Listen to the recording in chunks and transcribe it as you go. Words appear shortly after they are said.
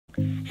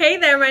Hey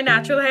there, my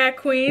natural hair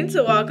queens.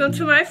 Welcome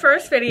to my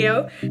first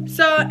video.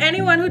 So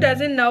anyone who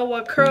doesn't know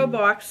what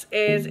curlBOX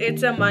is,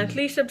 it's a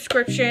monthly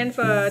subscription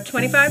for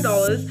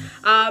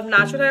 $25.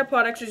 Natural hair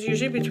products is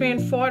usually between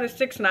 4 to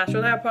 6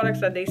 natural hair products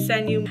that they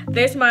send you.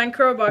 This month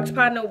curlBOX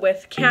partnered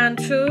with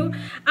Cantu,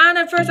 and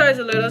at first I was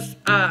a little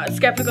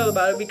skeptical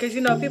about it because, you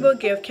know, people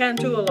give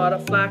Cantu a lot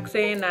of flack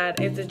saying that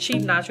it's a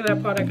cheap natural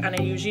hair product and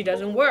it usually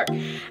doesn't work.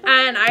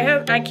 And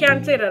I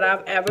can't say that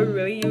I've ever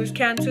really used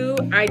Cantu.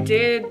 I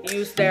did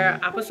use their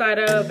apple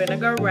cider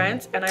vinegar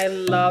rinse and I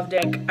loved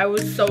it. I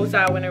was so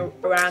sad when it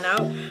ran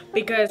out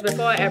because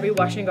before every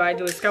wash and go I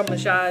do a scalp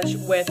massage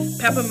with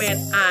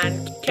peppermint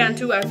and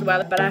Cantu as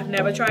well, but I've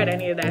never tried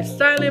any of their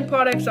styling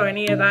products or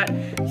any of that,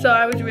 so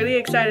I was really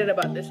excited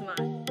about this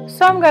line.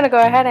 So I'm gonna go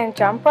ahead and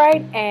jump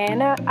right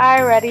in.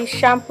 I already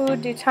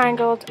shampooed,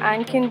 detangled,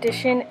 and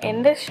conditioned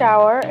in the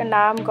shower, and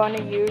now I'm going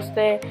to use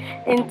the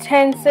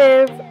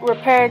Intensive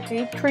Repair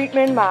Deep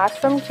Treatment Mask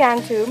from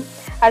Cantu.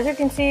 As you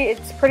can see,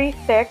 it's pretty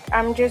thick.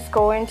 I'm just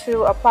going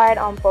to apply it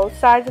on both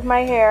sides of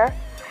my hair,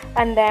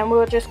 and then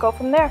we'll just go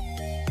from there.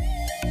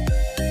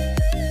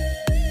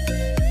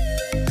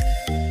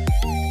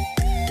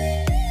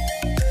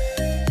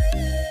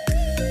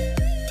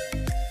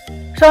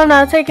 So I'm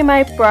now taking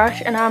my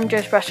brush and I'm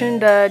just brushing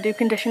the deep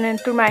conditioning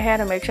through my hair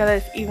to make sure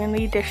that it's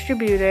evenly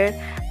distributed.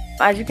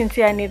 As you can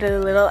see, I needed a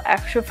little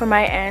extra for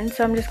my end,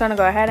 so I'm just going to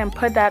go ahead and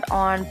put that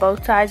on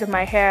both sides of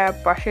my hair,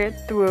 brush it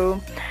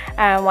through,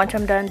 and once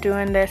I'm done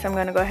doing this, I'm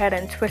going to go ahead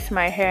and twist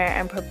my hair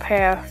and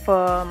prepare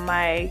for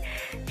my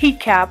heat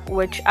cap,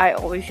 which I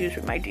always use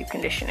with my deep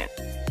conditioning.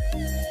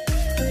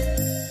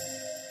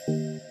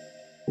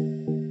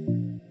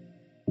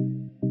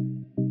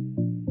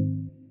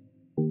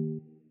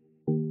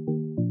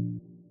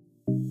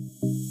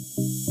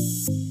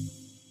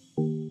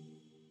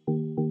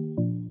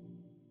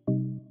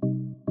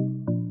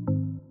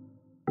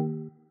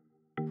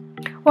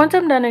 Once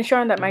I'm done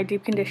ensuring that my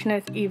deep conditioner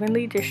is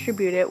evenly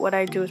distributed, what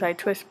I do is I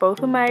twist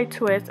both of my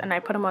twists and I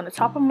put them on the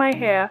top of my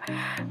hair,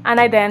 and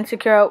I then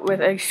secure it with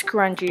a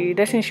scrunchie.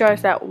 This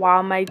ensures that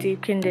while my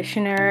deep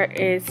conditioner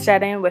is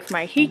setting with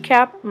my heat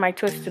cap, my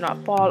twists do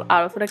not fall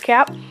out of the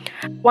cap.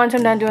 Once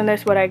I'm done doing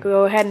this, what I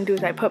go ahead and do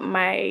is I put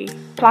my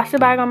plastic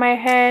bag on my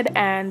head,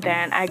 and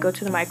then I go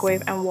to the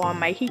microwave and warm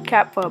my heat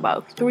cap for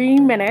about 3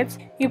 minutes.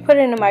 You put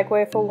it in the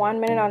microwave for 1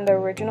 minute on the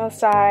original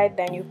side,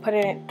 then you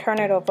turn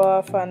it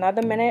over for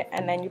another minute,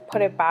 and then you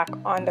put it back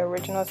on the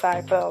original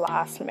side for the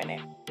last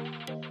minute.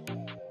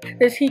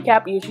 This heat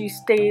cap usually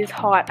stays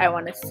hot, I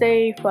want to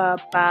say, for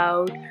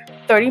about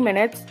 30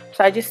 minutes.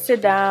 So I just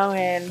sit down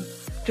and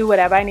do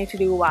whatever I need to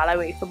do while I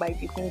wait for my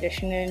deep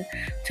conditioning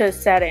to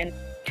set in.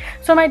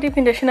 So my deep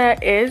conditioner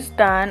is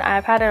done.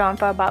 I've had it on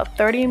for about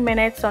 30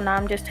 minutes, so now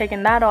I'm just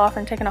taking that off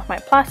and taking off my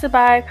plastic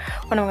bag.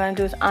 What I'm going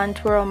to do is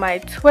untwirl my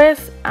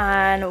twist,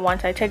 and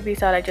once I take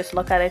these out, I just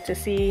look at it to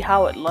see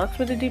how it looks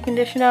with the deep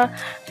conditioner.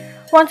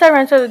 Once I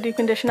rinse out the deep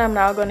conditioner, I'm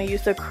now going to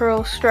use the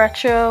curl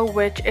stretcher,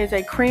 which is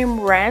a cream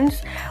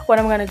rinse. What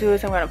I'm going to do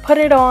is I'm going to put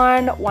it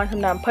on. Once I'm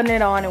done putting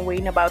it on and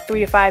waiting about 3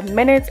 to 5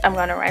 minutes, I'm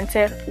going to rinse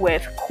it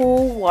with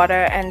cool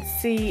water and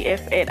see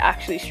if it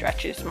actually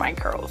stretches my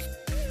curls.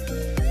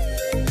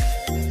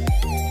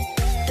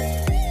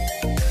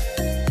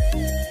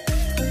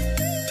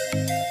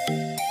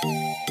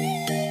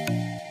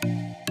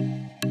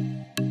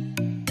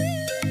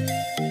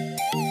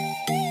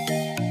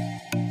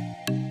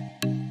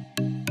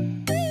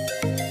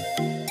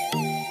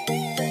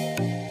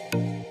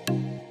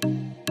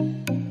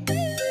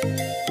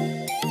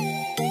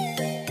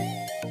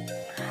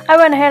 I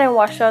went ahead and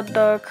washed out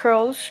the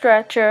curl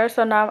stretcher,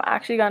 so now I'm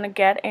actually going to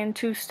get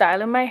into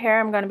styling my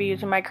hair. I'm going to be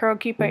using my Curl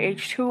Keeper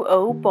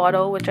H2O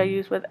bottle, which I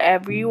use with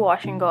every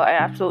wash and go. I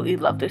absolutely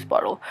love this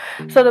bottle.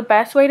 So the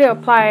best way to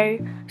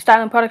apply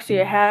styling products to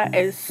your hair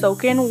is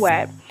soaking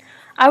wet.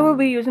 I will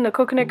be using the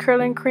coconut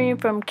curling cream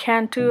from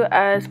Cantu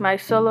as my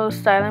solo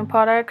styling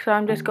product, so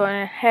I'm just going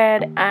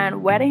ahead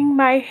and wetting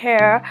my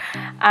hair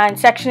and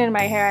sectioning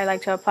my hair. I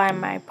like to apply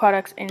my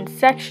products in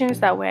sections,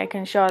 that way I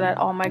can show that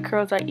all my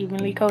curls are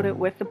evenly coated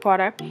with the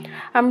product.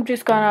 I'm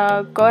just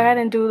gonna go ahead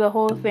and do the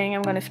whole thing.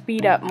 I'm gonna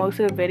speed up most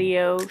of the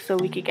video so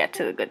we can get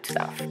to the good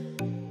stuff.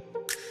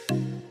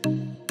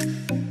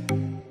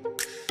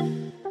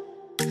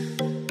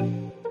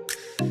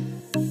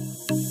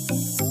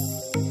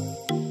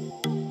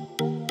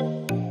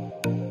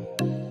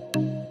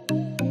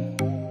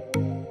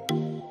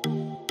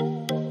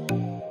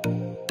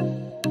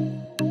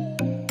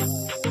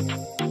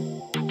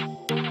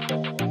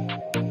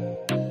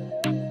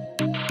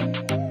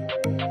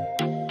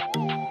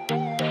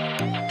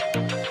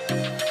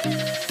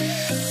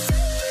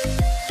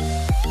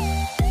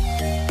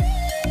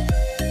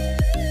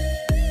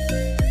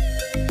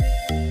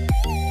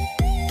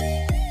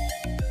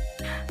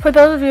 For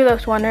those of you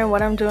that's wondering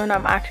what I'm doing,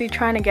 I'm actually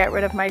trying to get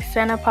rid of my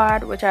center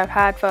part, which I've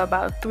had for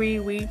about 3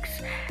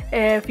 weeks.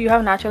 If you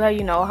have natural hair,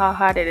 you know how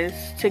hard it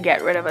is to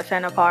get rid of a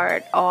center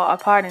part or a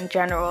part in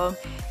general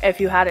if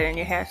you had it in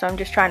your hair. So I'm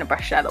just trying to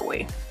brush that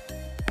away.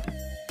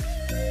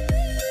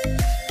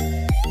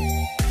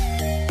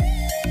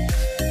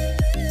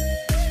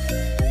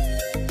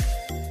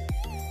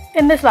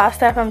 In this last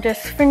step, I'm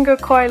just finger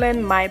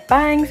coiling my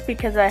bangs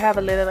because I have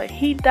a little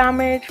heat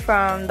damage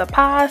from the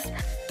past.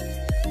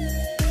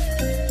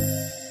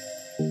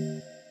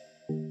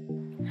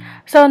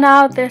 So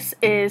now this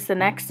is the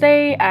next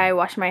day. I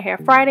wash my hair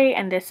Friday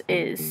and this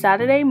is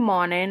Saturday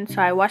morning.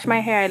 So I wash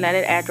my hair, I let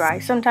it air dry.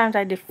 Sometimes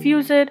I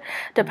diffuse it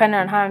depending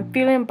on how I'm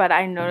feeling, but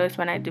I notice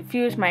when I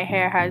diffuse, my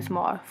hair has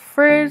more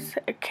frizz.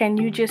 Can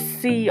you just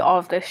see all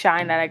of the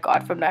shine that I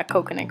got from that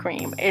coconut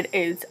cream? It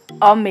is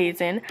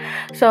amazing.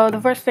 So the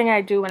first thing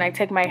I do when I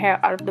take my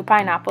hair out of the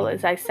pineapple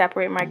is I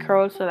separate my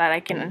curls so that I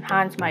can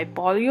enhance my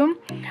volume.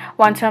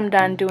 Once I'm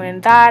done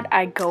doing that,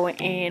 I go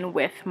in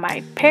with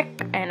my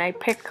pick and I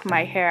pick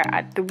my hair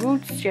at the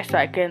roots just so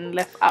I can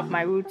lift up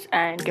my roots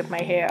and give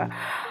my hair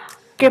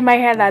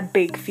that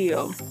big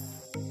feel.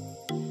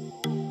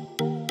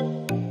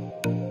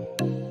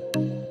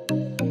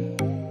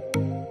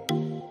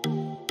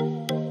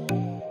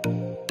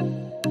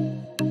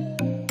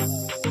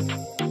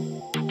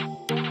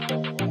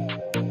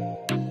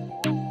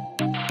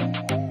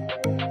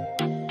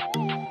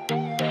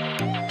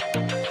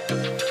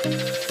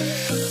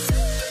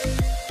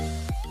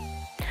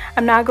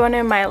 I'm now going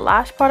in my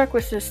last product,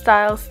 which is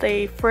Style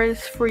Stay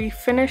Frizz Free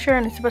Finisher,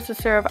 and it's supposed to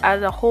serve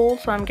as a whole,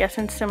 so I'm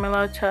guessing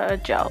similar to a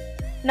gel.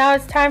 Now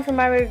it's time for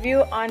my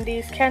review on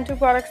these Cantu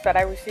products that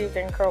I received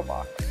in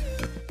curlBOX.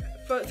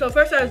 So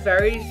first I was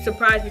very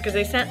surprised because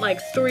they sent like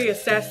 3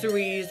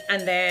 accessories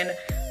and then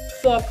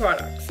 4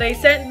 products. They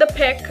sent the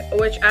pick,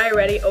 which I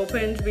already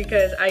opened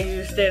because I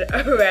used it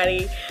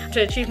already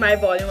to achieve my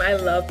volume. I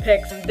love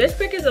picks. This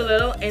pick is a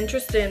little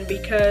interesting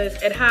because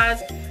it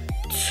has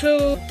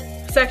 2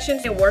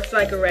 sections. It works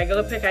like a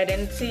regular pick. I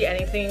didn't see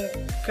anything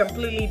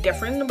completely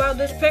different about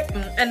this pick.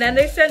 And then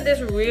they sent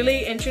this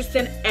really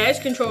interesting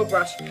edge control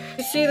brush.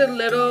 You see the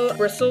little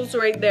bristles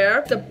right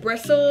there? The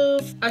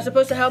bristles are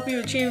supposed to help you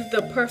achieve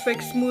the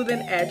perfect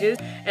smoothing edges.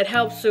 It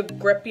helps to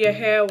grip your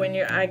hair when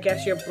you're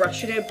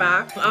brushing it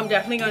back. I'm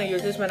definitely gonna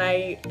use this when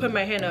I put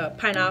my hair in a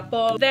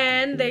pineapple.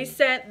 Then they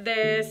sent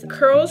this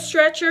curl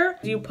stretcher.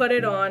 You put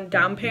it on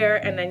damp hair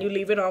and then you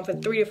leave it on for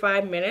 3 to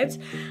 5 minutes,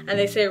 and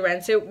they say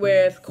rinse it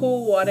with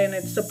cool water, and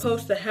it's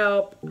supposed to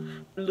help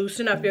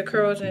loosen up your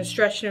curls and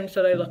stretch them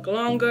so they look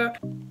longer.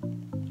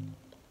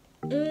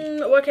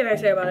 What can I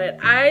say about it?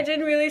 I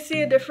didn't really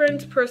see a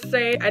difference per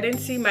se. I didn't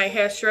see my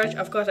hair stretch.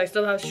 Of course, I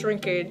still have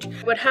shrinkage.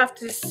 I would have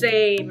to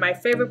say my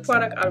favorite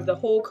product out of the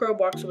whole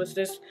curlBOX was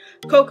this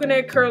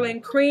coconut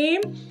curling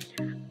cream.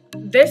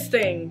 This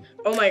thing,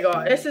 oh my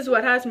god, this is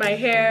what has my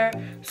hair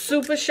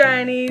super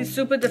shiny,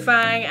 super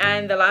defying,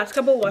 and the last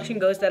couple wash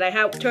and goes that I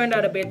had turned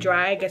out a bit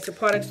dry. I guess the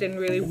products didn't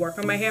really work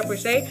on my hair per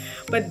se,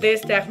 but this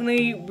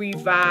definitely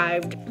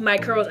revived my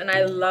curls and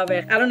I love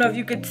it. I don't know if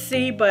you could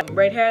see, but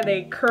right here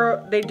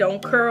they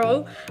don't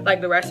curl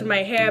like the rest of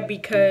my hair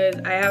because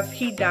I have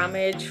heat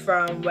damage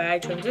from where I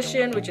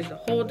transitioned, which is a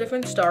whole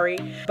different story.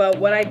 But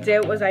what I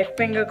did was I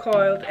finger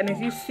coiled, and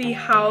if you see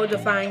how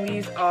defined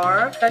these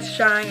are, that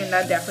shine and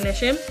that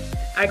definition,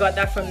 I got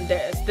that from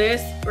this.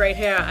 This right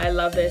here, I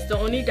love this. The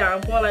only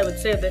downfall I would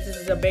say of this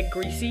is a bit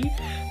greasy.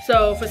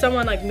 So for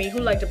someone like me who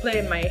like to play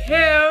in my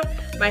hair,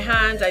 my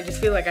hands, I just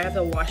feel like I have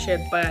to wash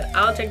it. But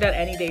I'll take that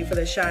any day for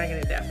the shine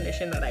and the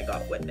definition that I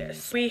got with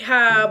this. We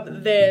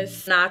have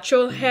this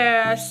natural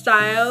hair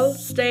style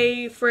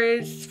stay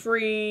frizz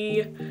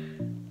free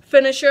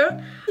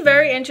finisher.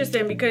 Very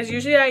interesting because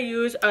usually I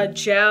use a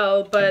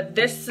gel, but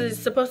this is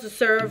supposed to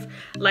serve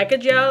like a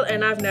gel,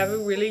 and I've never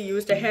really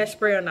used a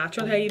hairspray on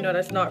natural hair. You know,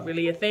 that's not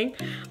really a thing.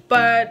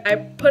 But I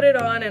put it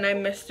on and I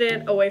mist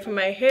it away from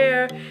my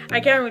hair. I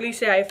can't really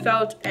say I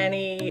felt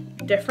any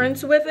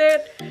difference with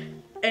it.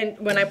 And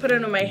when I put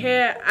it on my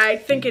hair, I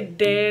think it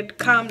did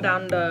calm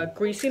down the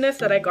greasiness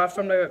that I got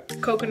from the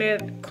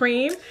coconut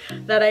cream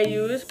that I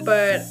used.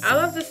 But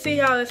I'll have to see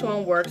how this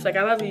one works. Like,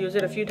 I'll have to use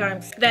it a few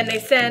times. Then they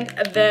sent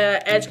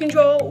the edge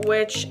control,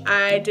 which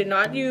I did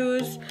not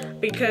use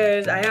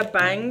because I have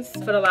bangs.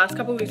 For the last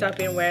couple weeks, I've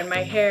been wearing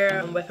my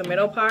hair with a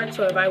middle part.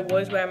 So if I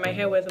was wearing my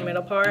hair with a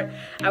middle part,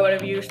 I would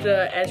have used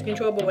the edge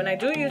control. But when I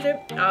do use it,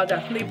 I'll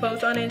definitely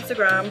post on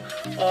Instagram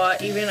or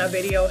even a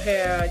video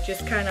here,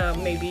 just kind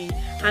of maybe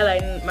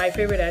highlighting my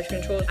favorite edge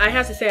controls. I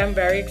have to say I'm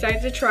very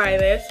excited to try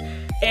this.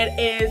 It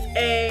is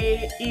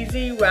a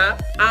easy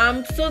wrap.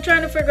 I'm still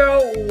trying to figure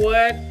out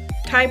what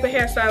type of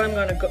hairstyle I'm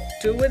gonna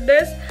do with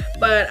this,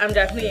 but I'm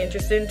definitely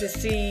interested to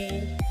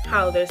see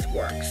how this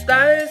works.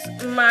 That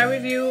is my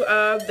review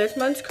of this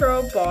month's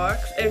curlBOX.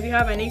 If you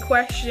have any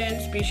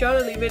questions, be sure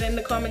to leave it in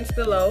the comments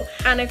below.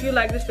 And if you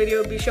like this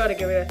video, be sure to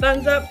give it a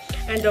thumbs up.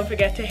 And don't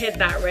forget to hit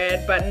that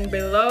red button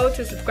below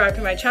to subscribe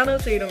to my channel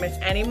so you don't miss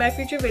any of my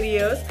future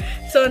videos.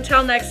 So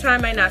until next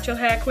time, my natural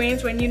hair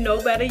queens, when you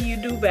know better, you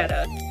do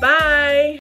better. Bye!